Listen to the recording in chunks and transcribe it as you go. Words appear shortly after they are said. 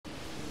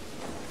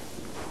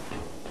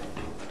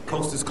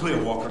Coast is clear,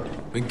 Walker.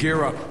 Then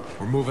gear up.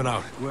 We're moving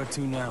out. Where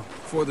to now?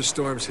 Before the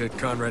storms hit,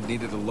 Conrad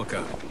needed a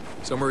lookout.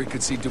 Somewhere he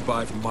could see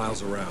Dubai from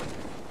miles around.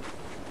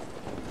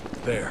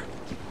 There.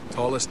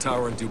 Tallest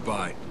tower in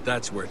Dubai.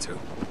 That's where to.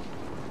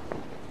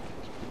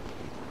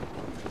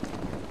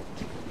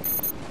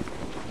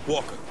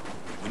 Walker,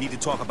 we need to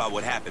talk about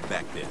what happened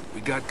back there. We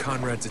got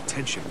Conrad's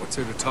attention. What's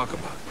there to talk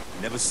about?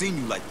 Never seen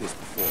you like this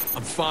before.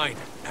 I'm fine,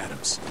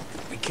 Adams.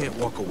 We can't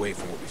walk away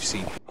from what we've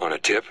seen. On a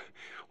tip,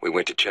 we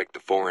went to check the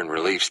foreign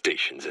relief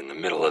stations in the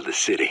middle of the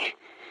city.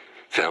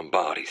 Found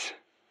bodies.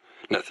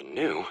 Nothing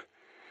new,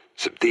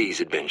 except these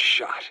had been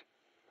shot.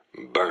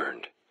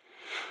 Burned.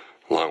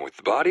 Along with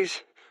the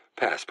bodies,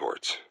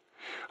 passports.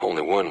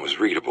 Only one was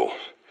readable.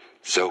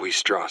 Zoe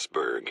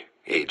Strasberg,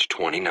 age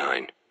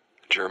 29.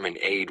 German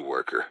aid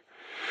worker.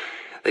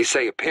 They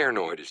say a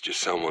paranoid is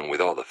just someone with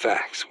all the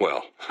facts.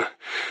 Well,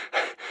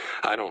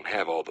 I don't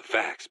have all the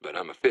facts, but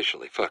I'm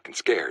officially fucking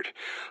scared.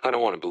 I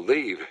don't want to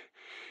believe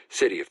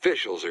city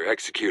officials are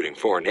executing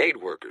foreign aid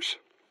workers.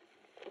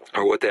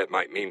 Or what that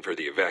might mean for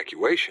the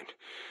evacuation.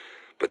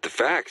 But the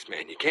facts,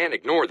 man, you can't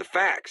ignore the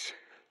facts.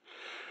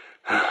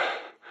 I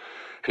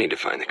need to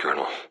find the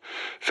colonel.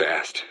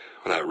 Fast,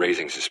 without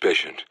raising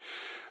suspicion.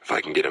 If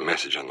I can get a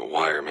message on the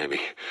wire, maybe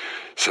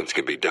something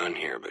can be done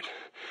here, but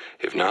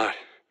if not,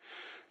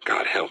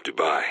 God help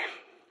Dubai.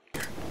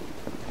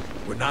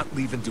 We're not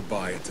leaving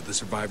Dubai until the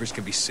survivors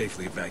can be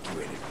safely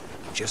evacuated.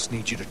 I just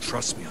need you to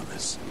trust me on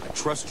this. I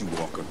trust you,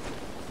 Walker.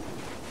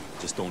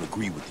 Just don't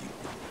agree with you.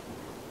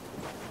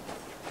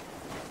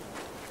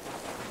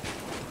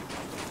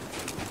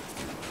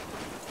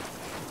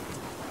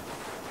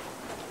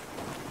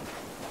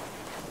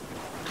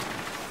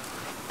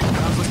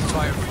 I'm looking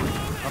fire for you.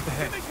 Up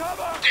ahead.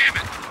 Damn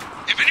it!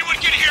 If anyone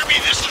can hear me,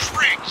 this is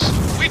Riggs.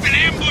 We've been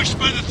ambushed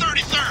by the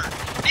 33rd.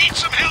 Need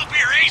some help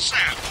here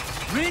ASAP.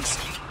 Riggs?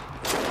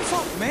 What's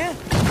up, man?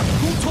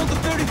 Who told the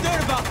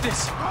 33rd about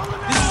this?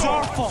 This is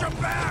our fault.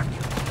 Back.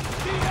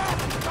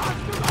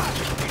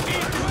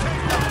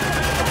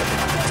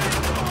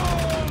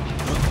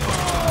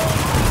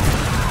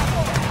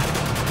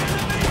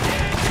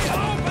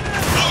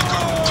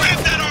 Walker, grab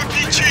that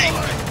RPG.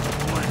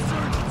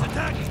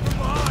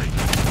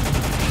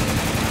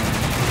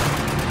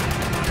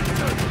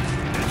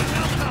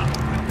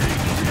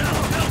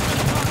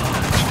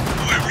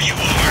 Whoever you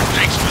are,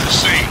 thanks for the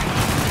same.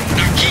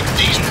 Now keep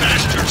these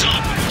bastards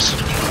off of us.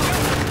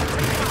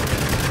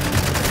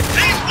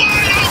 He's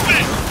wide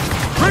open!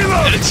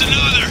 Reload! That's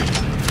another!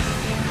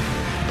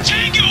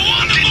 Tango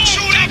on the move!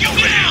 Take him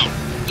down!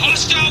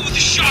 Hostile with a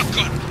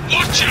shotgun.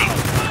 Watch out!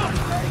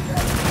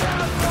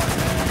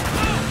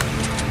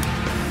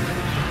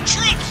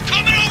 Troops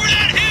coming over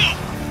that hill!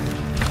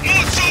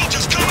 More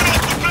soldiers coming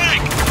off the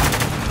bank!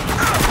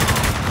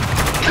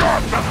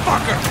 God, the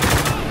fucker!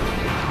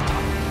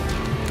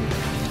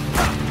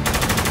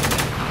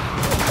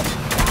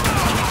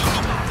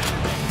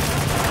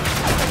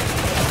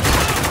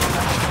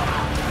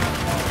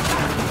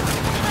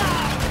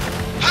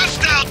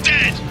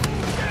 Dead!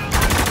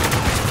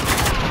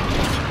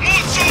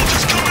 More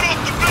soldiers coming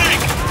off the bank!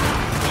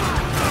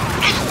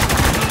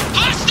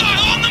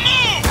 Hostile on the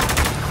move!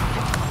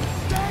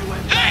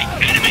 Hey,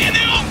 enemy in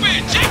the open!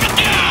 Take it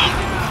down!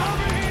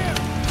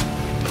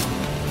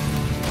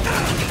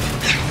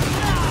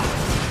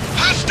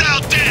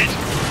 Hostile dead!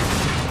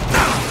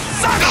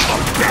 Son of a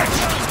bitch!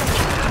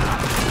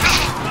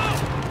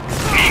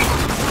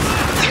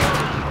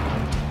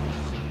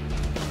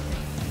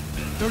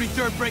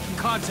 33rd breaking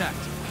contact.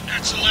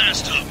 That's the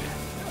last of it.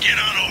 Get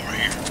on over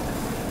here.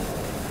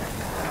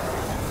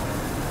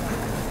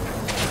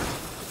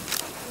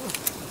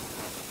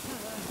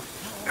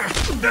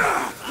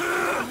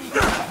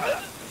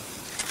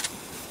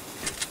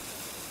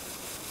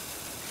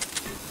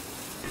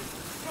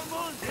 Come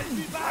on, get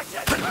me back!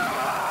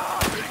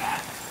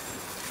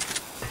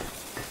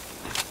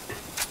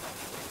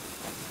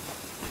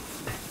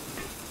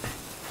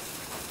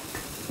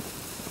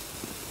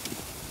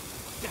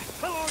 The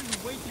hell are you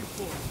waiting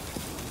for?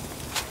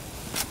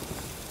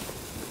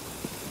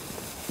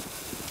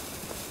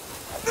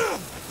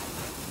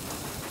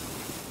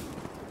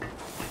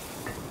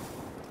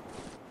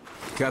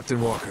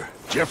 Captain Walker.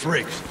 Jeff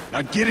Riggs,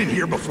 now get in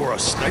here before a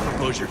sniper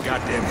blows your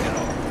goddamn head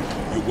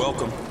off. You're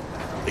welcome.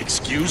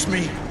 Excuse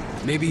me?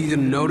 Maybe you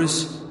didn't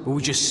notice, but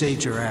we just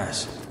saved your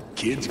ass.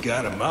 Kid's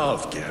got a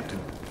mouth, Captain.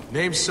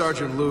 Name's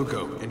Sergeant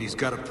Lugo, and he's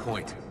got a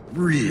point.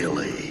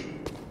 Really?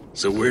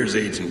 So where's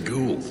Agent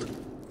Gould?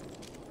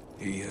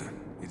 He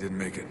didn't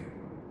make it.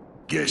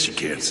 Guess you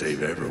can't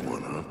save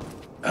everyone, huh?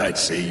 I'd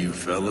say you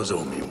fellas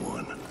owe me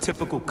one.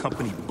 Typical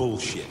company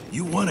bullshit.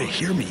 You want to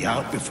hear me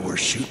out before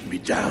shooting me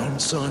down,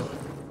 son?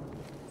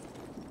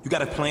 You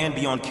got a plan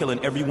beyond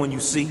killing everyone you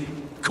see?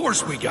 Of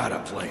course we got a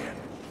plan.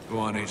 Go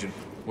on, Agent.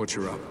 What's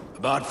your up?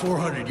 About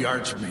 400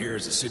 yards from here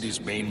is the city's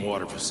main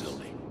water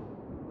facility.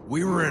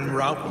 We were en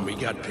route when we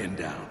got pinned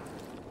down.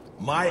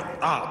 My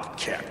op,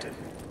 Captain,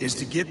 is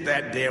to get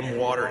that damn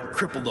water and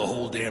cripple the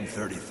whole damn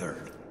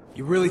 33rd.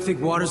 You really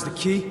think water's the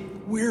key?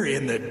 We're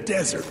in the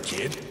desert,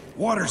 kid.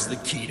 Water's the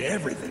key to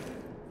everything.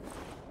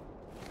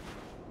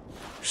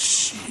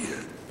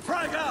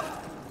 Frag out!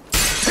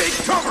 Take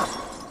cover!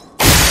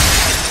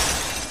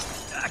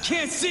 I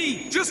can't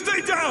see! Just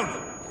stay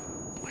down!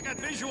 I got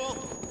visual.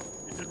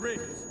 Is it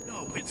Riggs?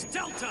 No, it's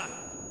Delta.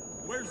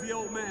 Where's the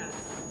old man?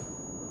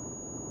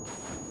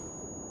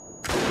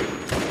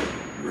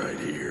 Right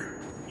here.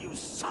 You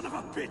son of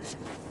a bitch!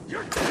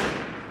 You're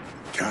dead!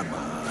 Come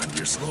on,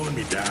 you're slowing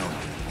me down.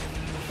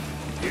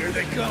 Here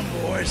they come,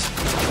 boys.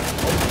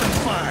 Open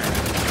fire.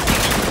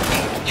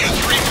 You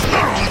three for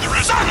the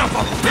rest Son of a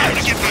I'm to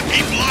bitch! get my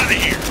people out of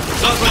here.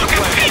 Sounds like a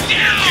plan. Get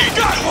down! You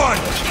got one!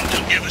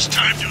 They'll give us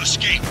time to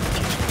escape.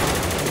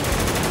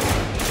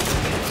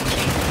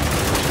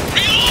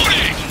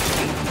 Reloading!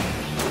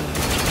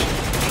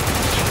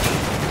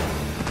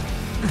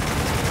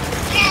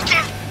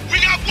 Walker, we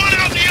got one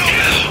out in the open.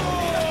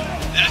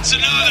 Yeah, that's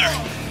another.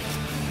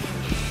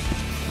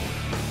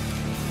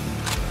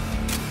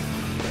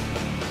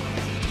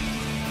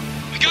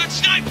 We got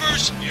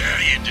snipers. Yeah,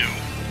 you do.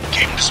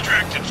 Keep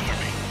distracted for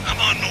me. I'm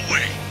on my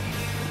way.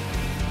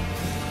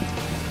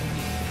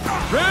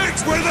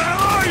 Riggs, where the hell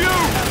are you?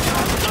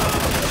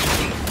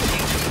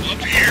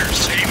 Up here,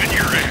 saving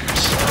your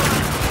ass.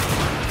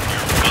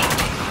 You're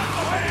welcome.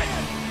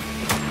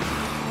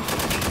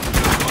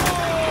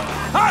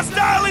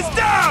 Hostile is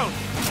down!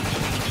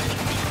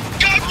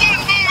 Got one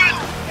moving!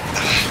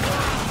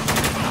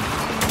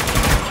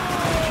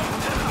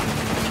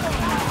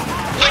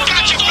 I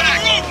got you back!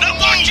 Now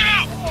watch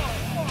out!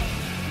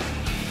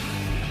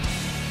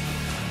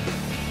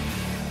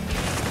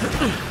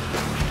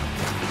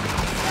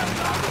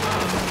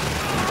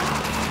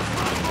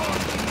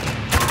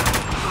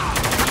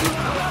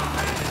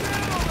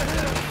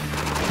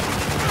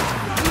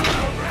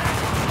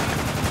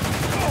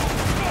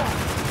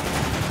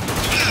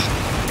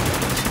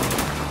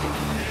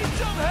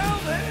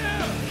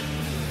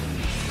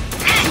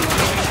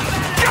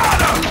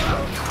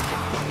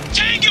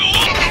 Tango,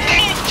 on the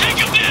move! Take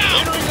him down!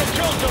 Entering the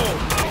kill zone.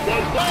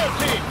 One fire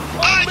team.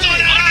 Eyes on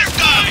that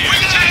aircraft!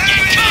 We're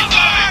taking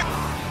cover!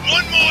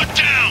 One more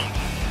down!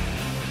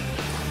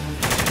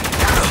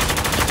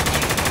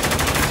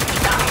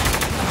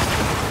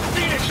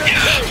 Phoenix,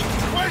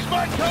 where's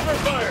my cover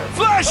fire?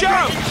 Flash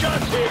out! Taking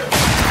shots here.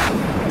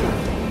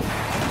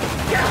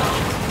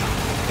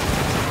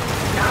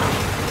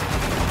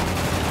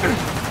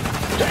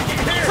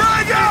 Taking here.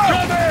 Frag out!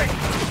 Incoming!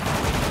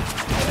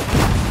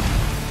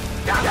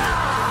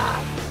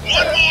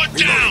 One more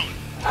down!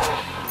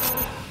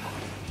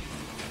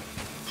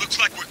 Looks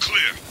like we're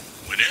clear.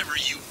 Whenever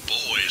you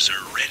boys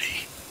are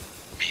ready,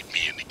 meet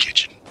me in the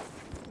kitchen.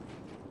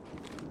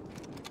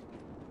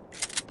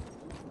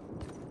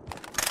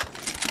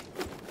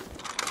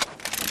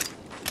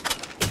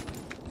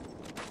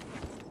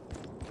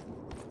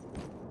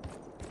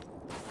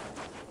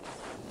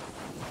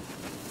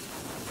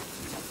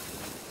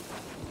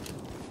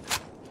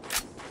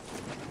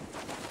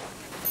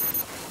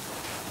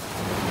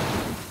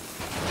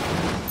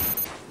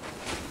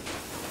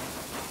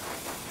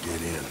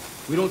 Get in.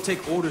 We don't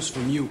take orders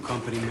from you,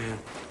 company man.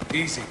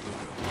 Easy,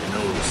 Lugo. You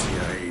know the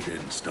CIA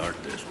didn't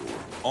start this war.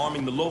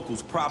 Arming the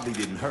locals probably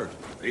didn't hurt.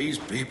 These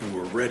people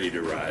were ready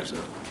to rise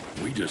up.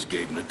 We just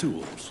gave them the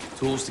tools.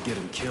 Tools to get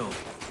him killed.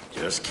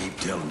 Just keep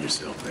telling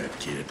yourself that,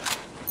 kid.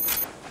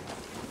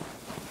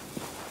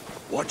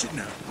 Watch it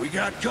now. We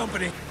got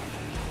company.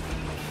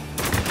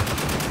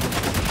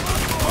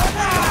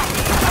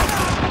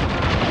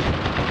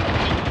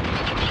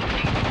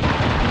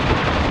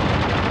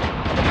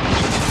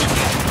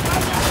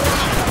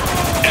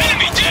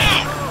 Enemy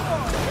down!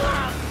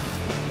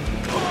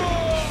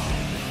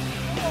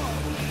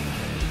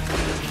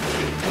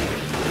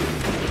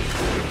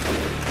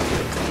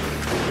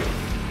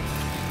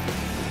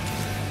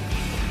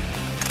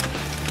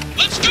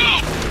 Let's go!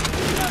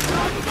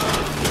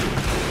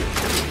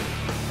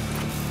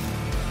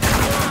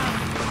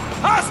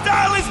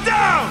 Hostile is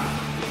down!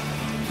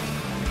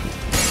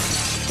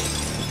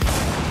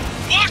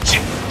 Watch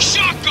it!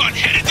 Shotgun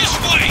headed this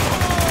way!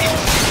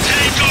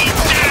 Tango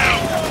down!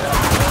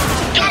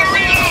 Gotta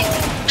reload!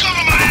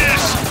 Cover my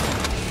ass!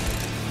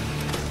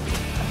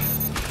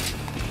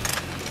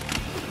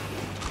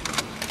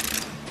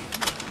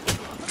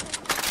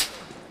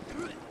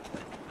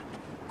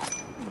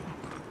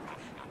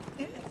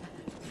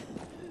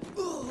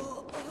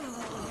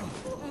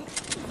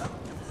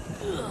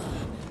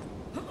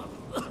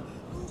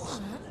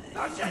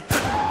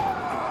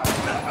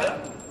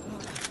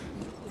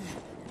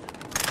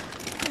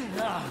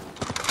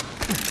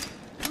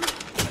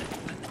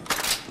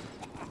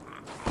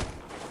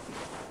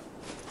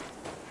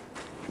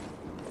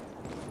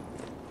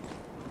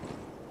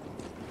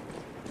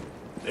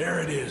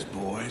 There it is,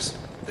 boys.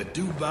 The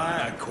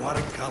Dubai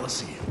Aquatic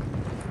Coliseum.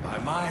 By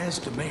my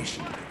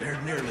estimation, there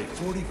are nearly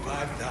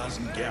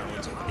 45,000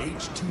 gallons of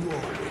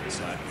H2O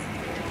inside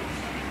there.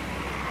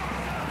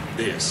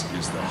 This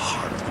is the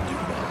heart of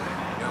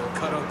Dubai. Now we'll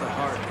cut out the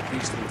heart and the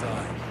beast will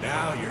die.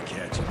 Now you're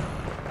catching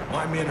on.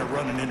 My men are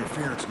running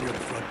interference near the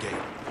front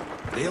gate.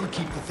 They'll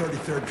keep the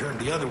 33rd turned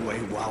the other way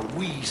while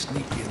we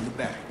sneak in the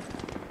back.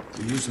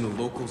 You're using the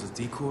locals as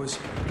decoys?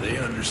 They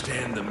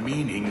understand the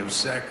meaning of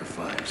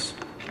sacrifice.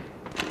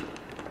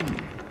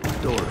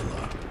 Door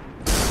locked.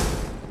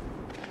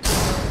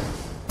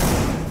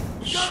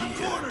 Shit.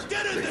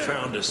 They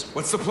found us.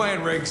 What's the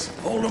plan, Riggs?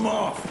 Hold them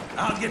off.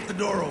 I'll get the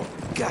door open.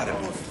 Gotta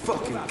be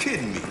fucking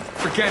kidding me.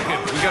 Forget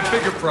him. We got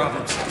bigger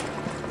problems.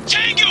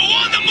 Tango,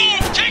 on the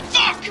move! Take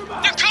fuck!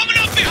 They're coming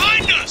up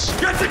behind us!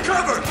 Get the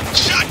cover!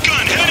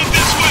 Shotgun headed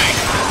this way!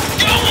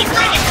 Yo, we'll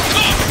bring it for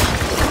cover!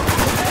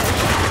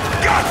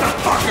 Got the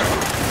fucker!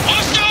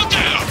 Hostile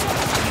down!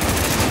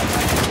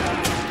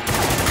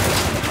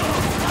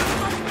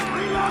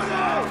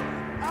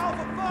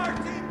 Alpha fire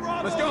team,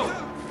 Bravo. Let's go.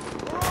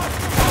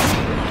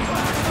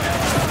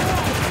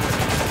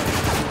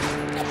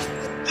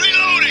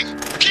 Reloading!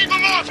 Keep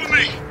them off of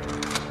me!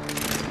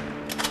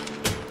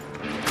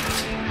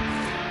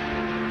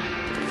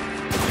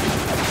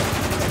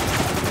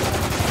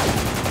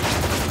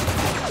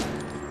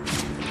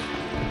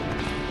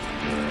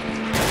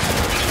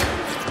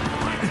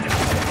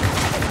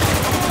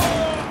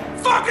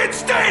 Fucking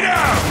stay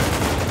down!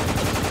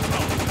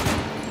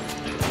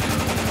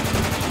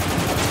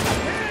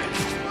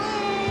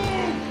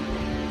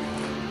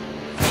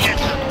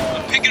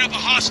 I'm picking up a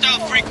hostile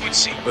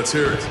frequency. Let's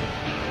hear it.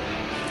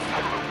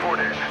 Report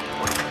in.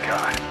 What do we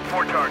got?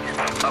 4 targets,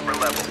 upper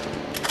level.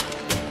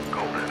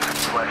 Golden,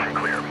 flash and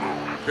clear,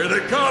 move. Here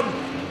they come!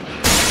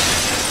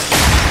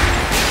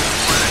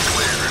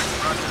 Clear.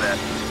 Roger that.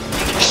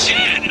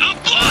 Shit, I'm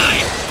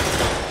blind!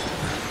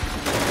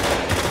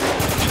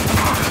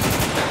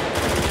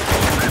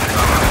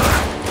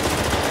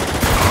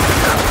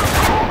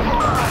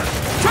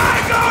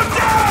 Tango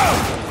down!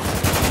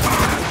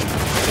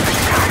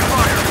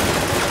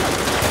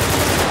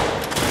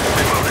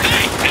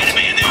 Hey,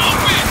 enemy in the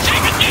open!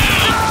 Take it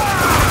down!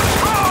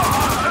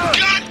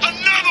 Got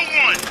another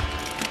one!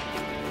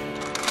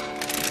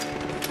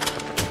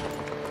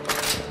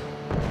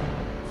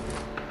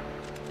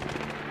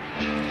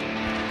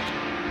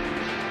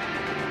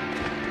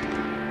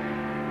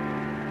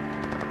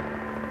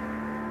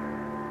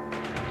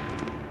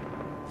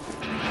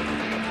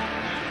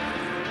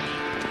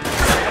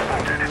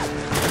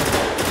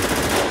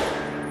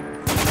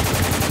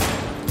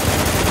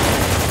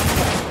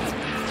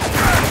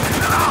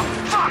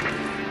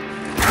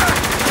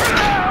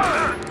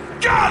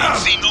 Got him! I've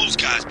seen those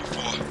guys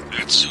before.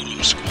 That's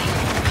Zulu Squad.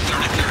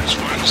 33rd's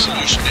find a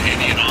solution to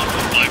any and all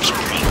of life's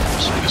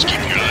problems. Just keep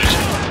your eyes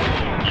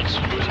open. Once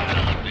Zulu's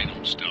around, they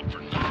don't stop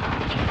for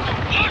nothing.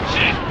 Watch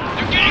it!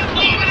 They're getting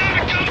blown out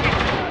of cover!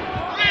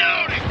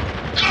 Reloading!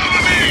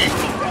 Cover me!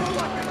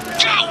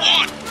 Got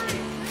one!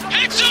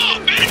 Heads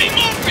up! Enemy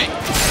movement!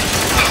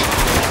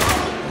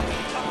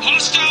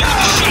 Hostile with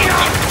the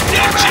shotgun!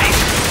 Watch it!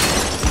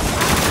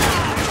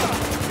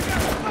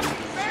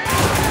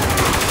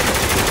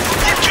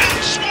 We're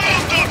getting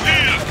swarmed up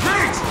here!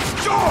 Riggs!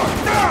 Door!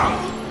 Now!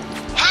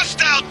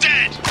 Hostile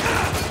dead!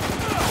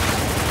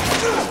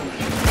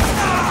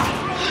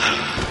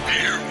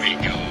 There we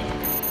go.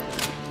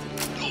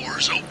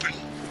 Doors open.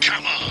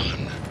 Come on.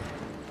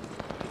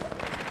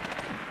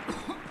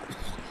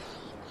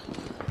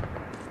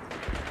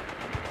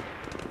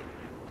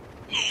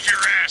 Move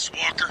your ass,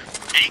 Walker.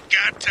 Ain't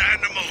got time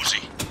to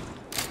mosey.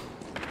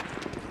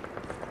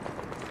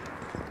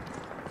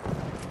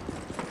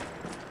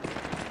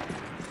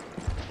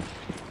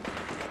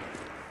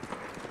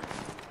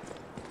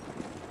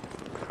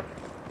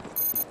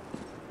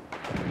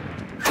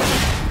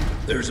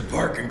 There's a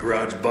parking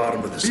garage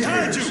bottom of the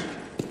Behind stairs. you!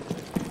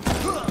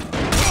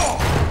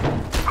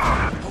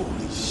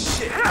 Holy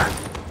shit!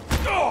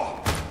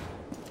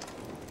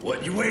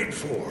 What you waiting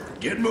for?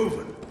 Get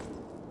moving.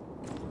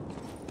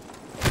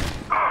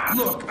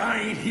 Look, I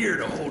ain't here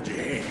to hold your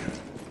hand.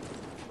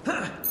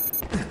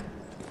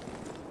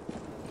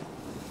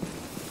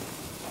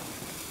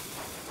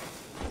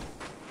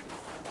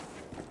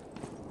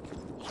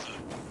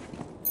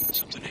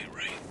 Something ain't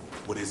right.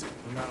 What is it?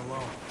 We're not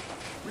alone.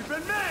 We've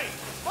been made!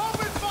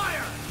 Open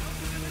fire!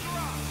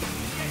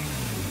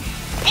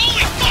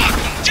 Holy fuck!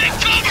 Take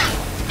cover!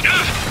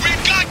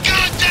 We've got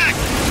contact!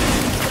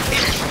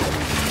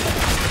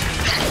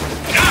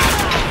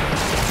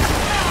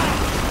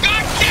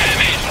 God damn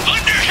it!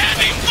 Under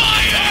heavy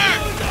fire!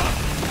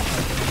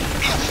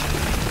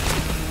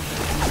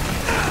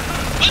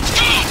 Let's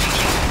go!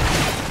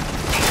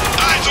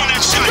 Eyes on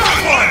that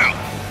shotgun now!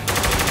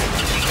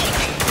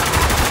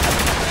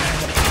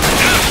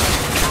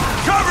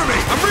 Cover me!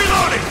 I'm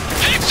reloading!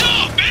 Heads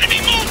up! Enemy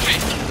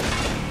movement!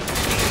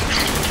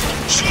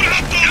 Shoot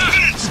out those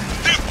vents!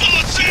 They're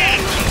bullets in!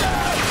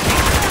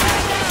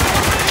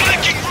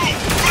 Flanking room!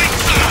 Right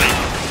side!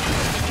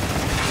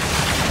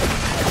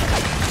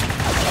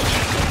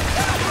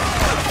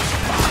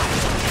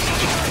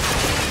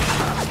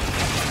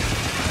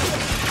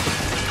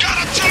 Got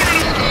a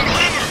turret on the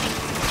lever!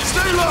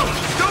 Stay low!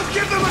 Don't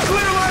give them a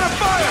clear line of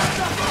fire!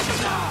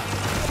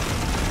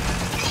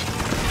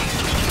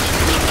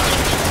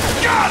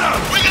 Got him!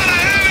 We got a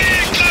heavy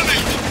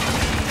incoming!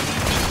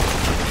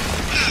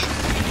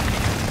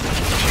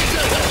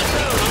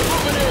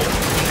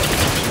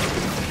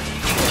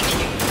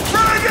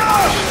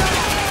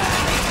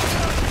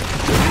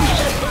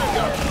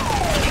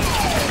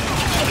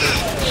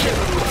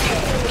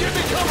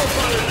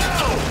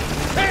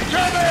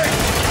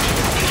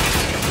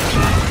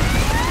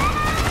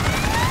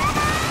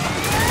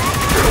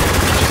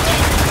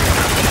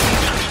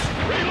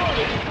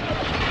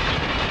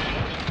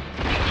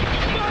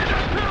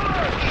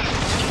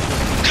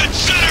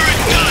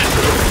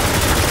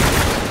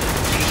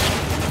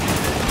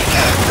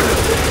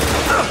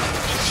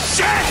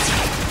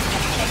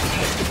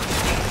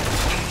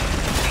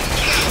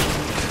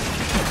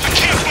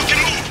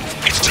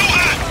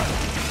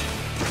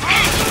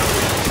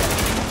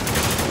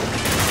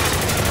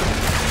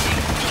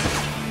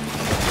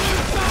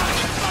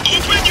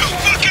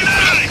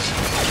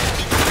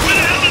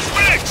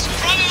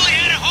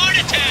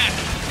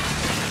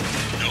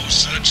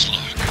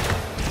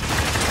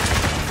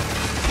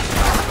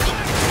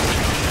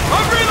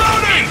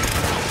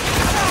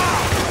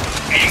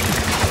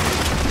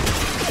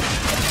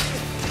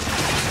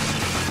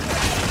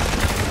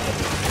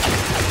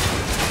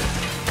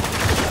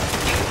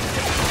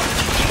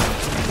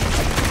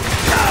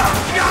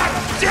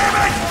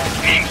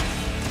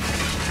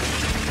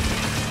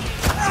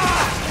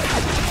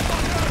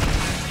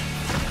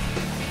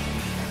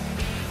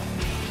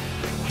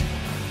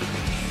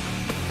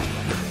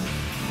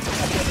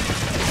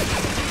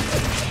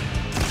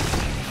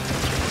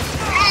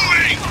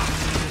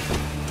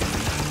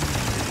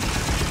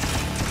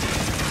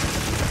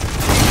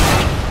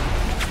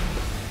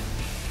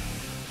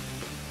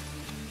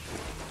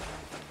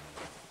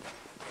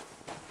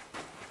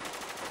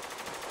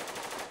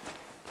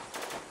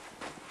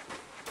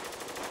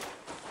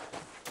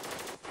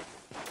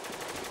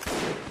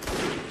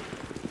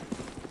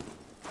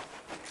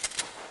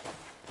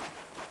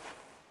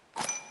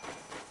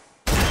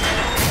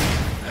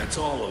 That's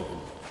all of them.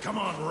 Come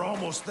on, we're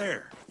almost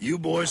there. You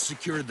boys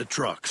secured the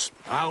trucks.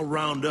 I'll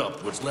round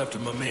up what's left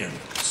of my men.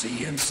 See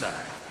you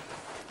inside.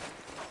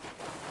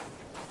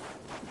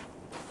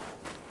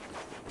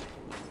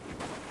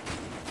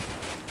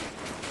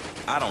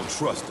 I don't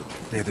trust him.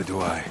 Neither do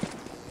I.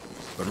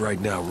 But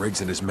right now,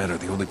 Riggs and his men are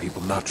the only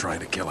people not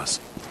trying to kill us.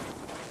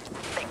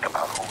 Think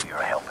about who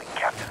you're helping,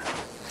 Captain.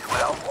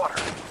 Without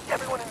water,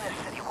 everyone in this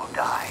city will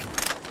die.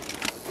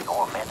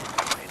 Your men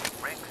included.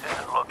 Riggs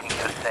isn't looking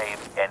to save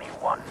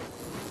anyone.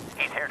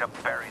 He's here to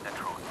bury the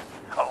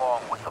truth,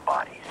 along with the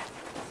bodies.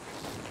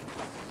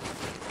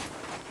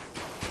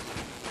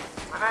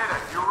 Pineda,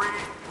 you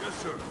read? Yes,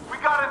 sir. We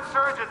got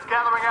insurgents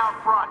gathering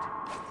out front.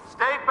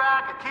 Stay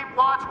back and keep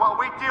watch while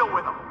we deal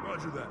with them.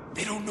 Roger that.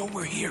 They don't know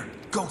we're here.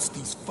 Ghost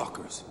these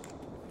fuckers.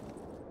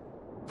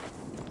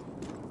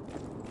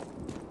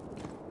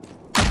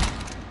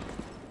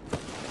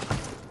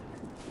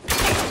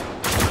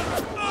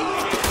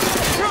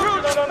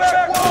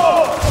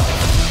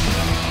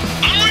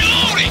 I'm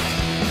reloading!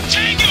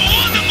 Tango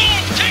on the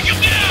move! Take him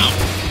down!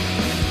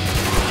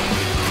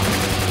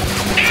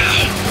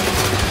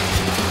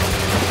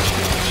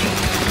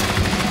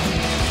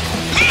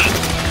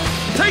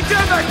 Take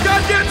down that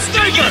goddamn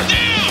Take him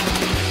down!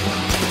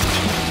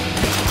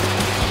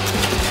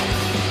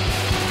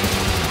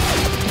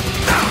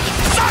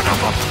 Son of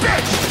a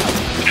bitch!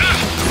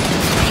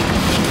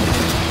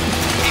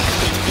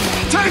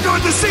 Tango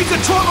in the seats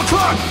at 12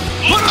 o'clock!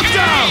 Put him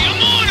down!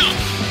 I'm on him!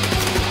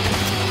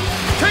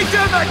 Take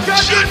down that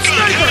goddamn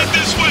Shotgun headed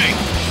this way!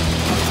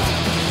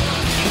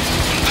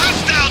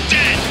 Hostile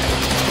dead!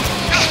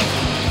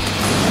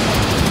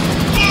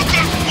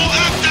 Walker! More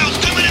hostiles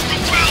coming in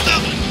from ground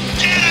level!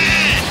 Get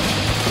ahead!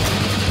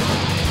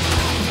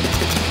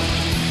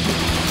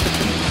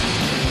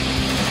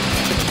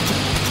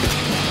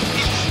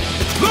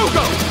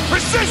 Lugo!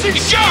 Precision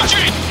shot!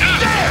 Engaging!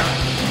 There!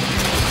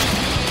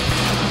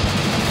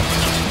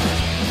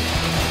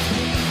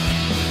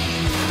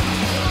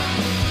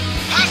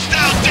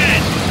 Hostile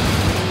dead!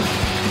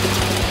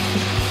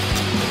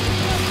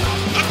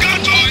 A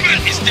gun's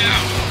movement is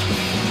down!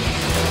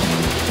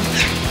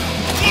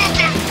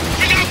 Walker!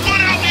 We got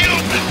one out in the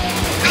open!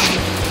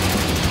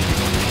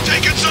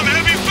 Taking some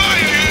heavy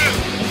fire here!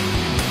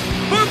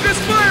 Focus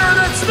fire on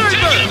that Take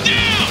sniper! him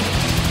down!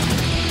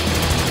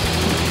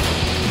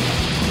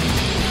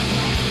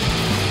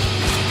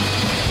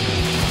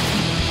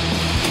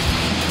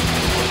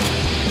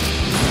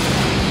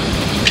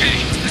 Okay,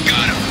 I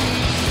got him.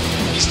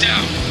 He's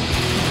down.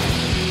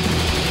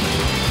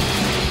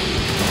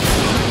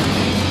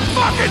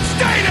 Fucking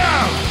stay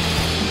down!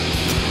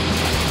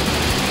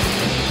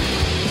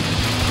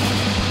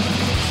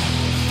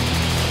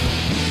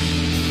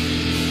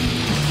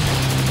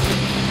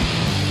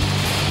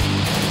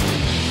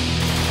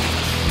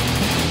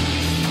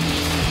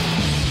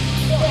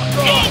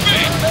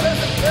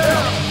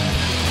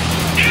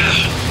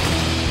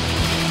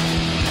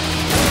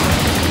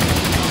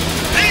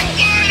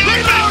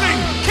 Reloading!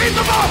 Keep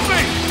them off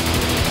me!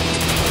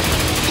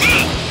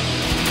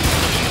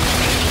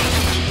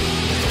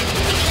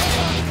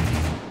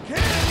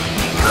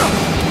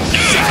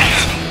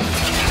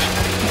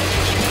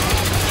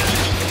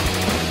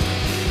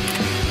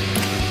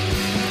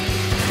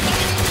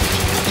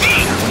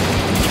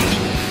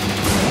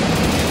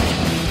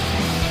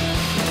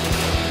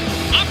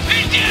 I'm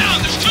pinned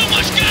down! There's too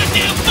much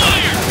goddamn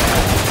fire!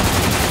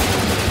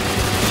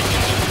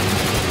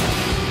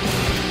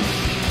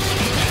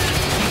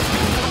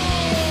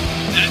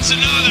 That's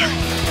another!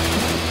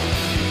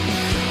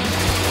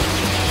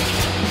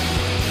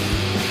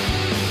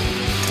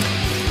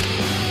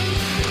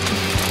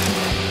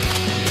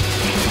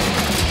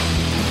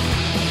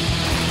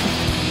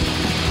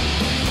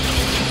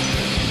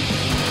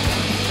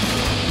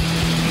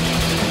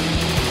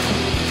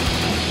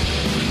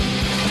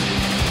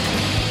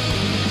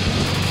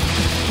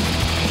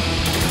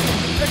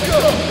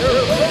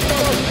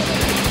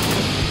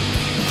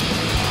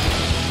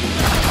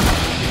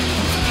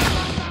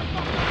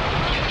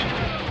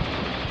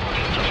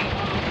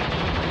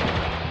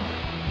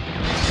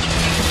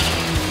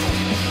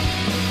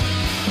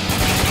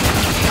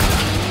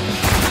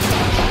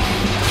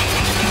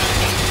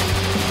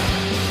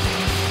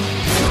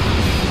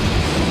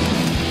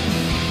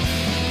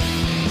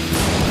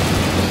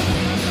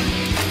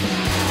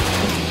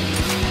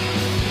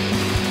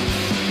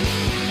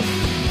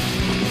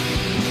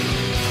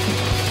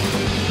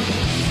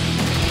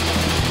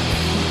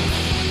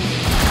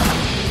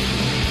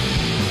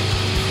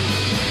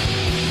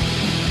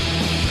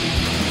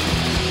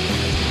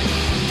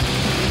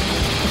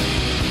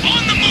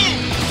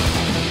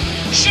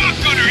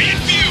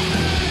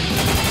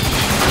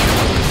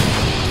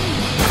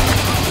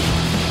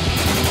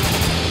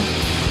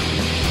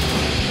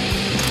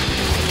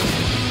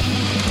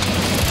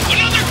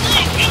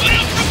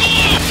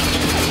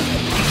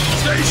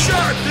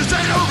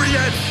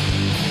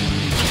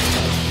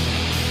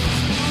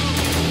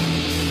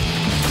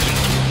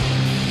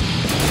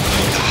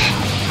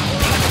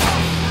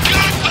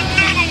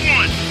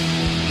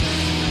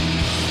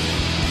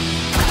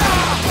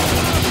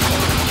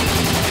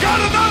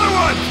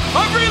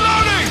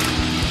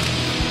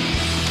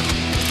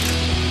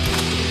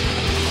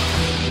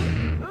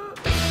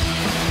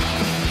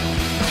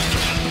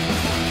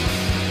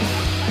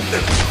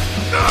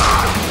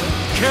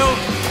 Kill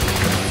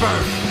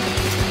confirmed.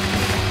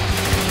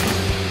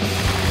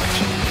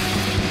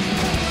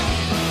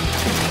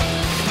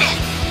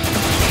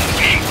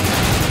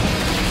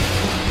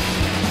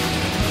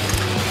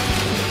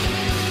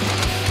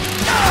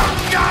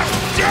 God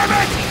damn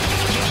it!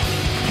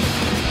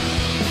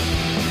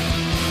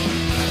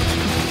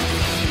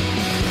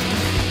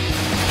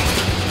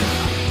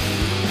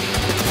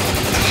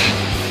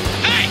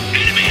 Hey!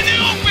 Enemy in the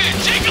open!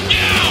 Take him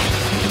down!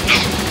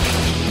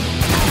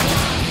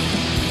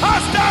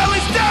 Hostile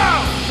is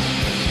down!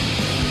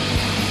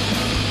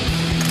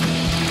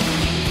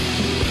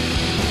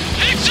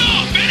 Heads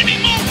off! Enemy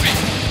moving!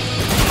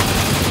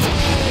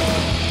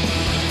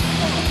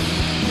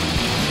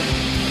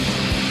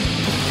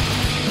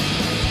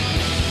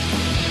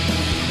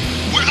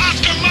 We're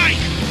Oscar Mike!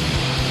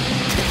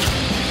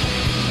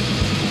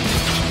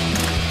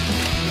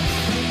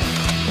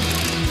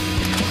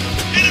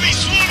 Enemy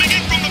swarming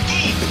in from the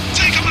pool!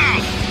 Take him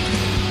out!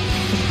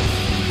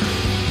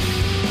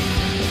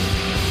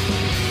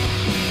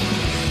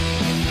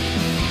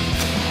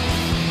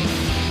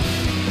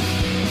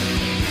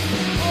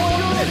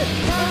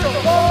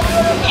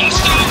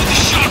 Hostile with the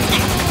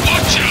shotgun!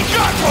 Watch out!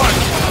 Got one!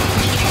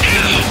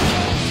 Yeah.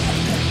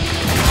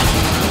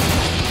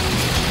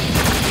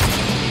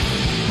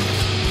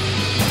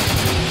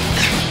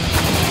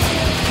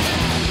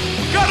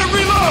 Gotta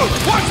reload!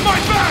 Watch my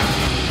back!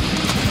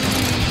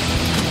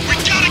 We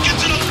gotta get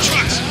to those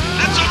trucks!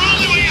 That's our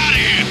only way out of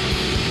here!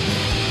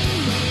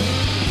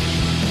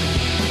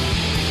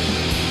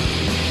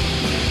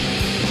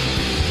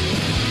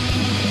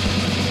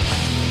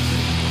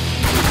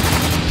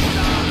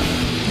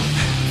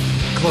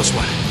 Close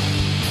one.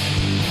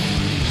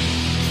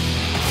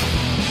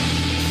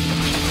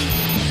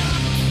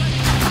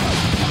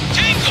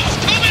 Tango's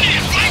coming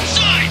in! Right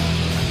side!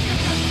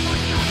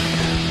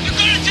 They're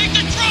gonna take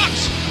the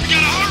trucks! We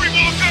gotta hurry,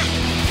 Walker!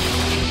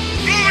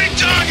 Moving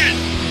target!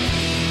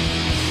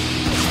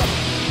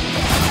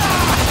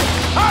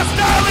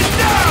 Hostile is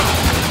down!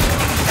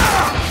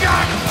 Oh,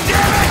 God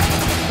damn it!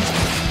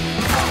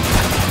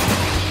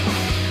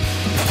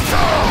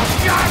 Oh,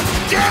 God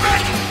damn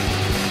it!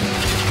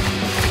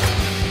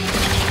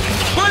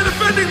 My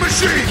defending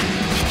machine!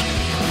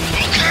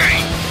 Okay!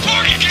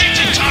 Target, get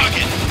to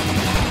target!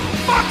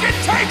 Fucking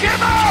take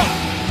him out!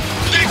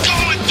 They're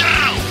going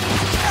down!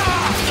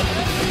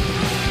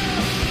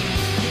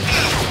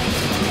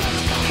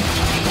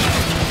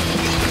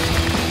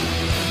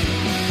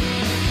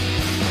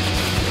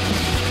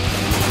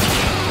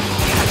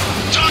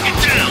 Target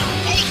down!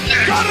 Who's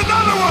next? Got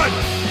another one!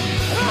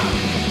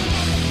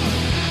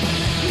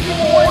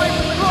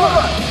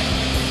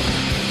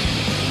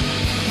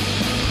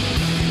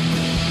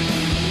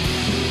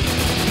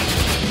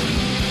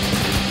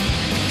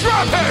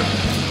 Drop him!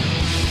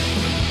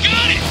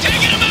 Got it!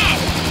 Taking him out!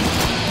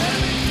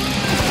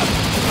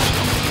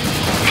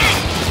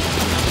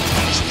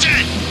 He's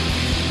dead!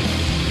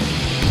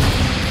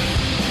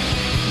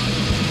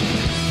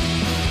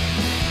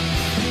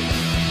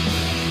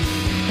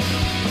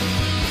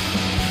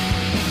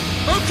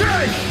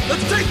 Okay,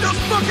 let's take those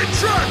fucking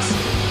trucks!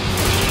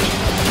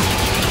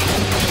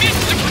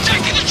 They're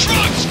protecting the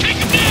trucks! Take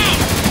him down!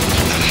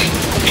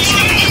 He's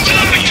gonna move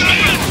up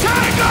again!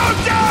 Tango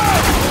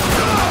down!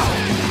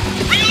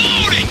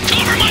 Reloading!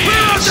 Cover my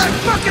Reload ass! that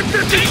fucking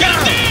 50 Take him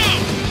cal! down!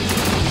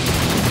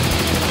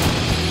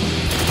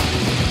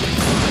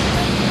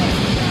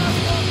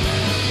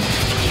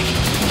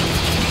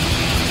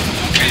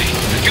 Okay,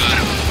 I got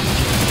him.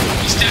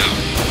 He's down.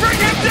 Bring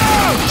him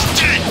down! He's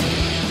dead.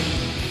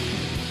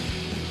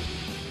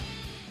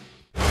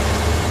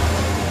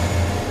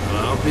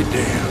 I'll be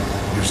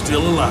damned. You're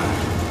still alive.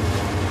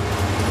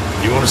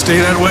 You want to stay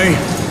that way?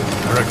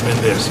 I recommend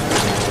this.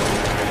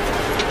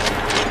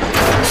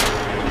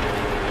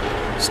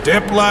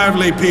 Step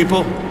lively,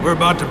 people. We're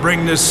about to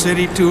bring this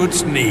city to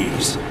its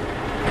knees.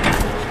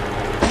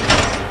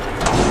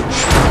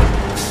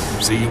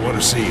 See you want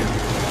to see him.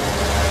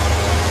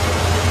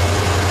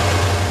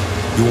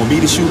 You want me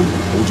to shoot him,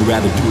 or would you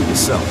rather do it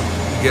yourself?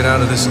 Get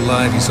out of this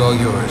alive, he's all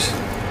yours.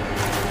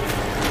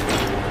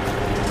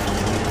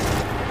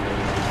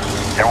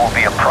 There will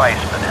be a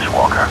price for this,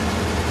 Walker.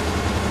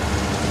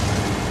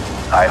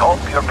 I hope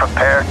you're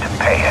prepared to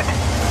pay it.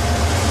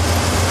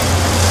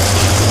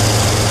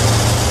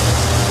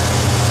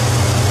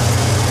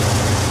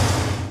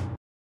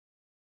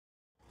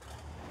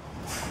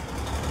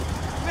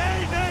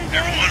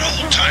 Everyone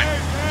hold tight.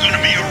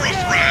 Gonna be a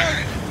rough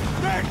ride.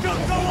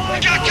 I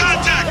got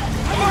contact!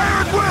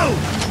 Fire at will!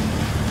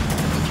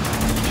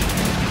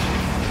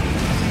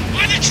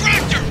 On the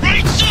tractor,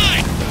 right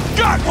side!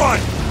 Got one!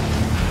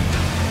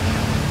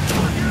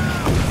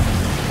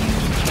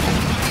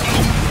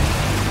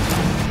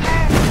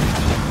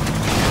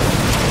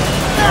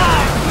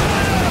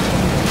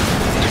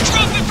 They're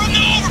dropping from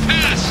the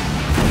overpass!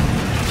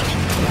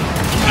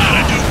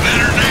 Gotta do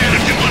better than that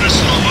if you want to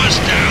slow us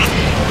down.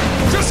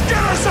 Just get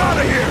us out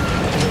of here!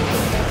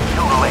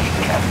 Too late,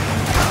 Captain.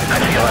 I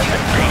feel I've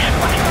been patient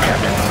with you,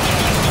 Captain.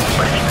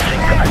 But if you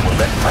think I will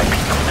let my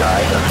people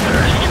die of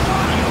thirst, you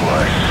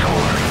are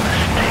sorely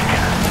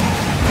mistaken.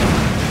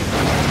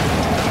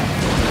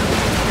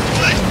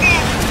 Let's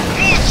move!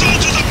 More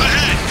soldiers up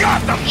ahead!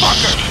 Got the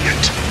fucker!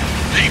 Shit!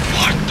 They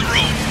blocked the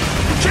road!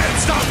 Can't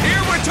stop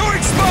here, we're too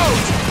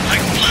exposed!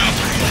 I can plow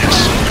through this,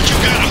 but you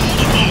gotta hold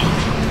them off.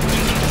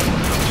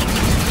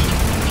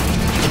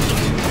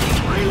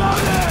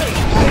 Reloading!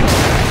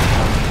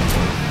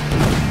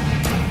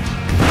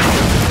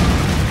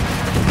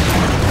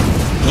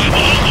 I'm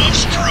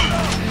almost through.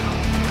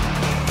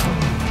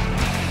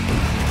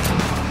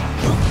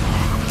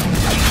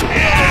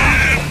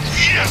 And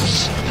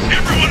yes!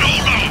 Everyone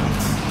hold on!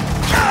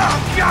 Oh,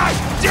 God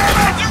damn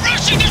it! They're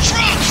rushing the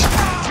trucks!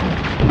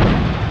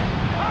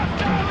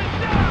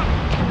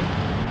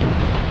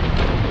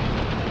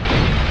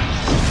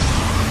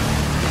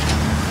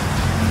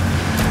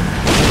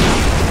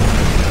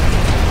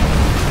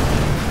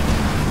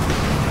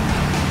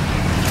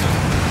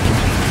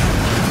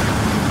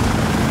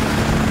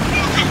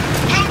 Walker!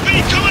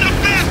 Humvee coming up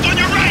fast on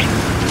your right!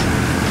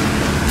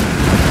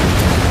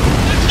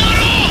 That's not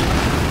all!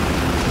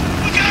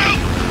 Look out!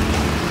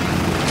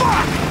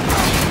 Fuck!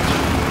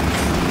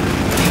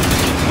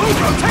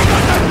 Lugo, take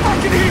out that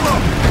fucking hero!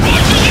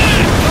 Watch your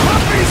head! The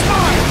Humvee's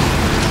mine!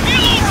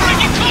 Helo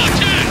breaking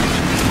contact!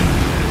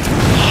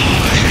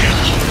 Oh,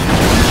 hell.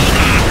 Hold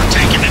on, we're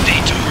taking a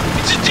detour.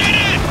 It's a dead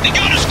end! They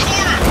got us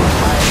cornered!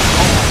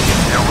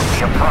 There will be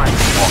a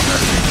price, Walker.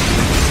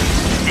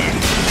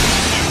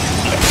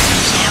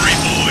 Sorry,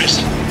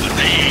 boys, but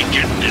they ain't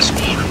getting this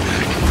water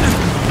back.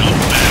 No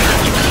matter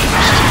the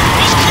cost.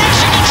 He's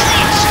crashing the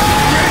trucks!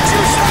 Get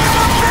you son of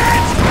a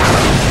bitch!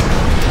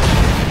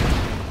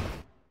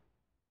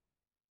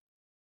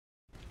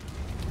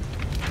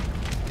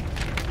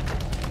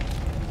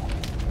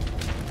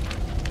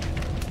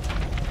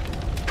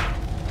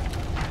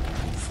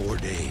 4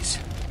 days.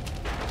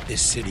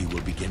 This city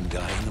will begin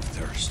dying of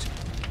thirst.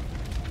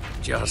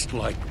 Just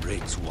like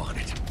Riggs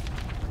wanted.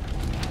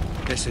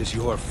 This is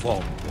your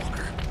fault,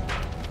 Walker.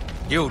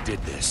 You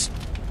did this,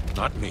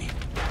 not me.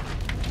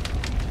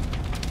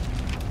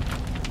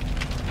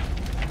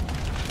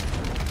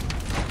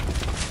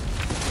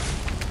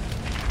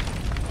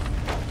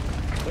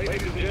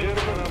 Ladies and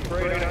gentlemen, I'm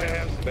afraid I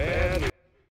have some bad news.